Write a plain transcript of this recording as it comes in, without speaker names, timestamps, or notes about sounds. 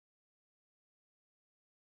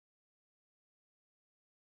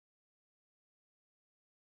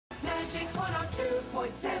Magic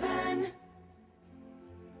 102.7.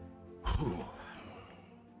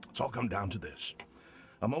 It's all come down to this.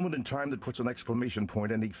 A moment in time that puts an exclamation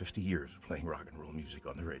point ending 50 years of playing rock and roll music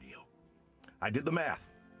on the radio. I did the math.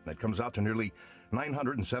 That comes out to nearly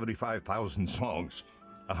 975,000 songs,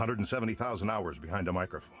 170,000 hours behind a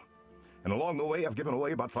microphone. And along the way, I've given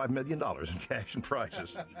away about $5 million in cash and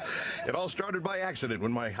prizes. It all started by accident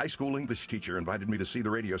when my high school English teacher invited me to see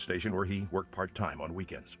the radio station where he worked part-time on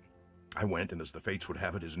weekends. I went, and as the fates would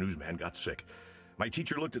have it, his newsman got sick. My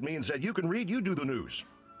teacher looked at me and said, "You can read, you do the news."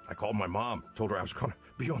 I called my mom, told her I was going to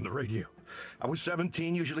be on the radio. I was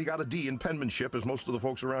 17, usually got a D in penmanship, as most of the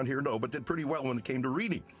folks around here know, but did pretty well when it came to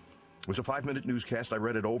reading. It was a 5-minute newscast. I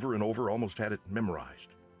read it over and over, almost had it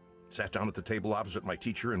memorized. Sat down at the table opposite my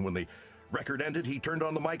teacher, and when the record ended, he turned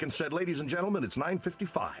on the mic and said, "Ladies and gentlemen, it's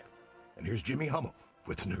 9:55, and here's Jimmy Hummel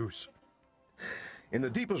with the news." In the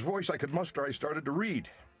deepest voice I could muster, I started to read.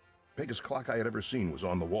 Biggest clock I had ever seen was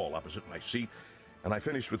on the wall opposite my seat, and I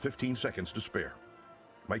finished with 15 seconds to spare.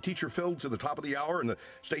 My teacher filled to the top of the hour, and the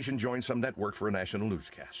station joined some network for a national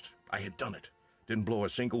newscast. I had done it. Didn't blow a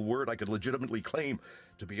single word. I could legitimately claim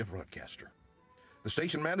to be a broadcaster. The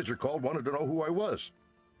station manager called, wanted to know who I was.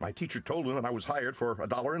 My teacher told him that I was hired for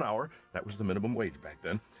 $1 an hour, that was the minimum wage back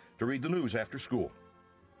then, to read the news after school.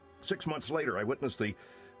 6 months later, I witnessed the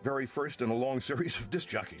very first in a long series of disc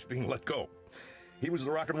jockeys being let go. He was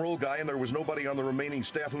the rock and roll guy, and there was nobody on the remaining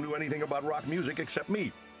staff who knew anything about rock music except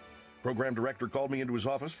me. Program director called me into his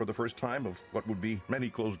office for the first time of what would be many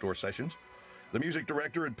closed-door sessions. The music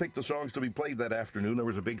director had picked the songs to be played that afternoon. There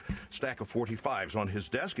was a big stack of 45s on his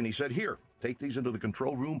desk, and he said, "Here, take these into the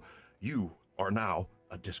control room. You are now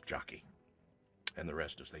a disc jockey." And the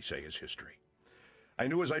rest, as they say, is history. I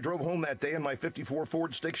knew as I drove home that day in my 54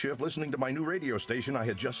 Ford stick shift, listening to my new radio station, I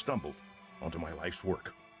had just stumbled onto my life's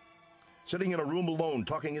work. Sitting in a room alone,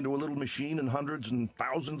 talking into a little machine, and hundreds and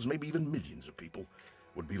thousands, maybe even millions of people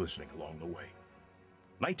would be listening along the way.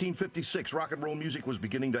 1956, rock and roll music was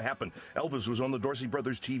beginning to happen. Elvis was on the Dorsey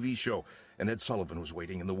Brothers TV show, and Ed Sullivan was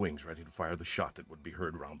waiting in the wings, ready to fire the shot that would be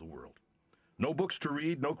heard around the world. No books to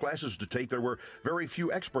read, no classes to take. There were very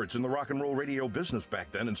few experts in the rock and roll radio business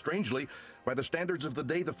back then, and strangely, by the standards of the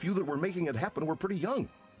day, the few that were making it happen were pretty young,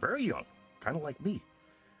 very young, kind of like me.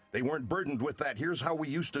 They weren't burdened with that "here's how we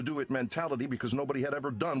used to do it" mentality, because nobody had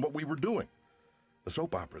ever done what we were doing. The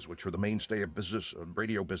soap operas, which were the mainstay of business,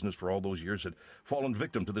 radio business for all those years, had fallen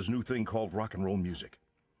victim to this new thing called rock and roll music.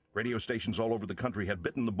 Radio stations all over the country had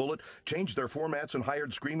bitten the bullet, changed their formats, and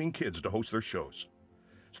hired screaming kids to host their shows.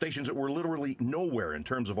 Stations that were literally nowhere in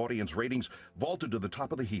terms of audience ratings vaulted to the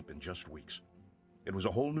top of the heap in just weeks. It was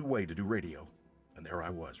a whole new way to do radio, and there I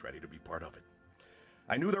was, ready to be part of it.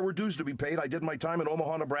 I knew there were dues to be paid. I did my time in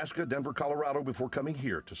Omaha, Nebraska, Denver, Colorado, before coming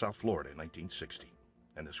here to South Florida in 1960,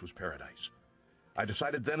 and this was paradise. I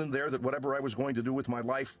decided then and there that whatever I was going to do with my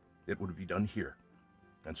life, it would be done here,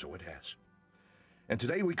 and so it has. And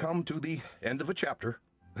today we come to the end of a chapter,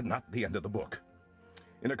 but not the end of the book.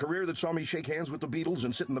 In a career that saw me shake hands with the Beatles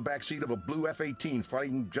and sit in the backseat of a blue F-18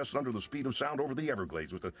 flying just under the speed of sound over the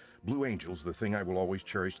Everglades with the Blue Angels, the thing I will always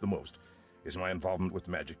cherish the most is my involvement with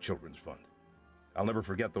the Magic Children's Fund. I'll never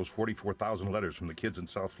forget those 44,000 letters from the kids in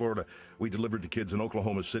South Florida we delivered to kids in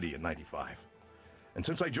Oklahoma City in '95. And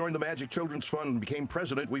since I joined the Magic Children's Fund and became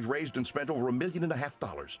president, we've raised and spent over $1.5 million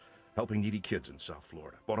helping needy kids in South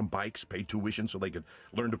Florida. Bought them bikes, paid tuition so they could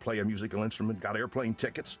learn to play a musical instrument, got airplane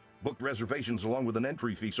tickets, booked reservations along with an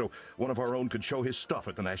entry fee so one of our own could show his stuff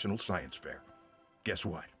at the National Science Fair. Guess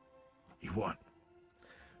what? He won.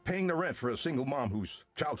 Paying the rent for a single mom whose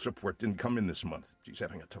child support didn't come in this month. She's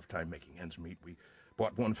having a tough time making ends meet. We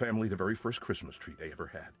bought one family the very first Christmas tree they ever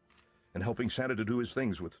had. And helping Santa to do his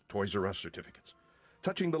things with Toys R Us certificates.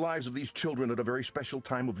 Touching the lives of these children at a very special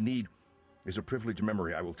time of need is a privileged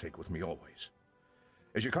memory I will take with me always.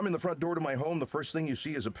 As you come in the front door to my home, the first thing you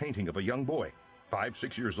see is a painting of a young boy, 5,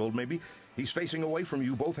 6 years old maybe. He's facing away from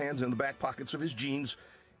you, both hands in the back pockets of his jeans.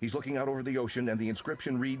 He's looking out over the ocean, and the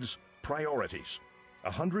inscription reads, "Priorities.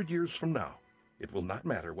 100 years from now, it will not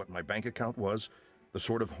matter what my bank account was, the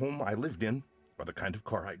sort of home I lived in, or the kind of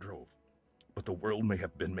car I drove. But the world may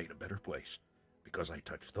have been made a better place because I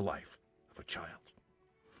touched the life of a child."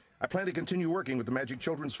 I plan to continue working with the Magic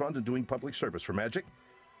Children's Fund and doing public service for Magic,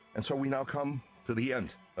 and so we now come to the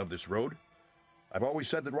end of this road. I've always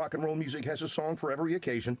said that rock and roll music has a song for every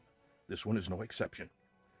occasion. This one is no exception.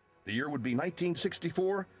 The year would be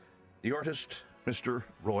 1964. The artist, Mr.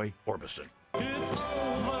 Roy Orbison. It's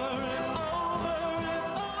over, it's over,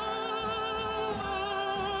 it's over.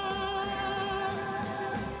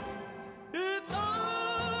 It's over.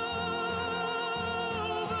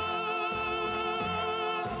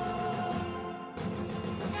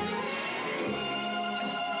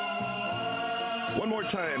 One more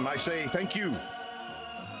time, I say thank you.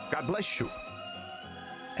 God bless you.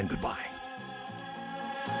 And goodbye.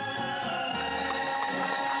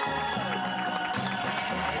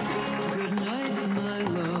 Good night, my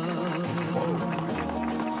love.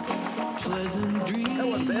 Pleasant dreams. That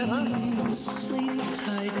wasn't bad, huh? Sleep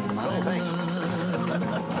tight, my thanks.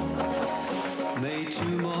 love. May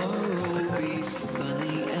tomorrow be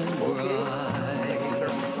sunny and bright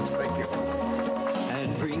Thank you.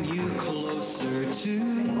 and bring you closer to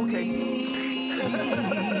me.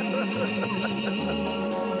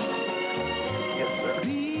 Yes, sir.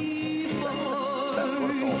 Before That's what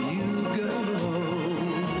it's all about. you go,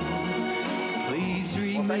 please thank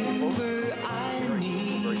you, folks. remember I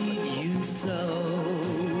need you so.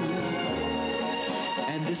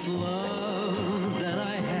 And this love that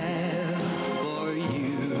I have for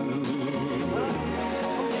you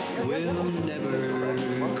will never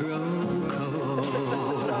grow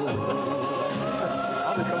cold.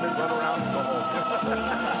 I'll just come in, run around, and go home.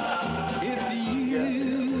 If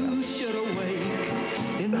you should awake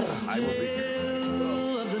in the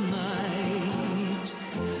still of the night,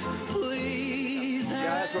 please Yeah,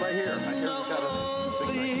 that's what I hear. I hear no it's got a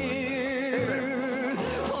thing like fear,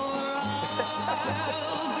 for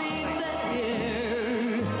I'll be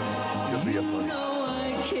there. Should be a You fun. know I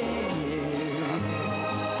care.